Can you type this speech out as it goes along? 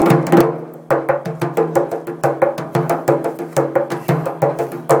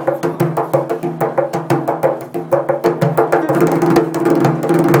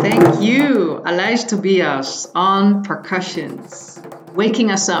Tobias on percussions,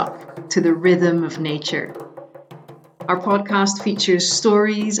 waking us up to the rhythm of nature. Our podcast features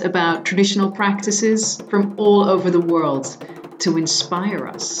stories about traditional practices from all over the world to inspire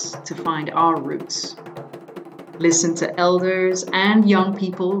us to find our roots. Listen to elders and young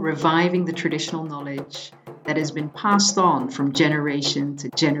people reviving the traditional knowledge that has been passed on from generation to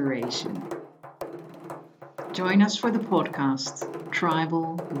generation. Join us for the podcast,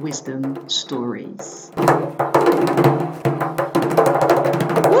 Tribal Wisdom Stories.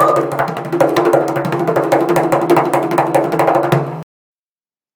 Woo!